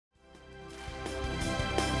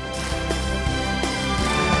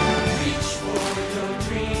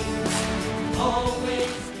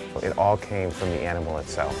all came from the animal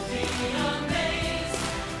itself.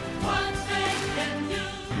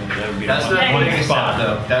 That's not the biggest spot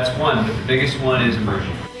though. That's one, but the biggest one is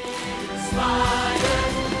immersion.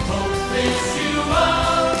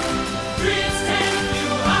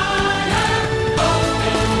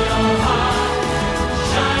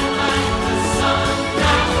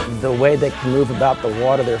 The way they can move about the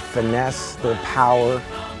water, their finesse, their power,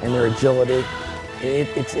 and their agility,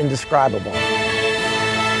 it's indescribable.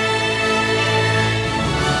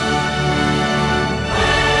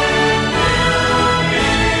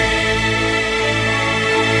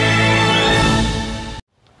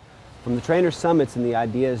 From the trainer summits and the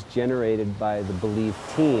ideas generated by the Believe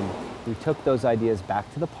team, we took those ideas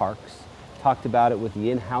back to the parks, talked about it with the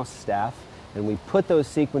in-house staff, and we put those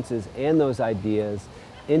sequences and those ideas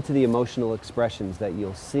into the emotional expressions that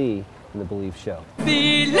you'll see in the Believe show.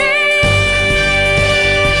 Believe that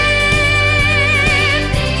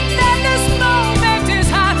this moment is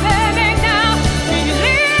happening now.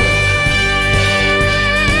 Believe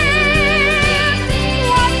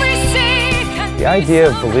what we see can The idea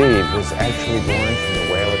of Believe was actually born from the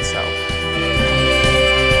whale itself.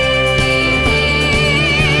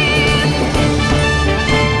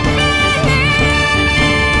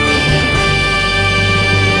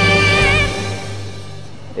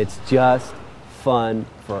 It's just fun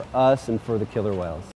for us and for the killer whales.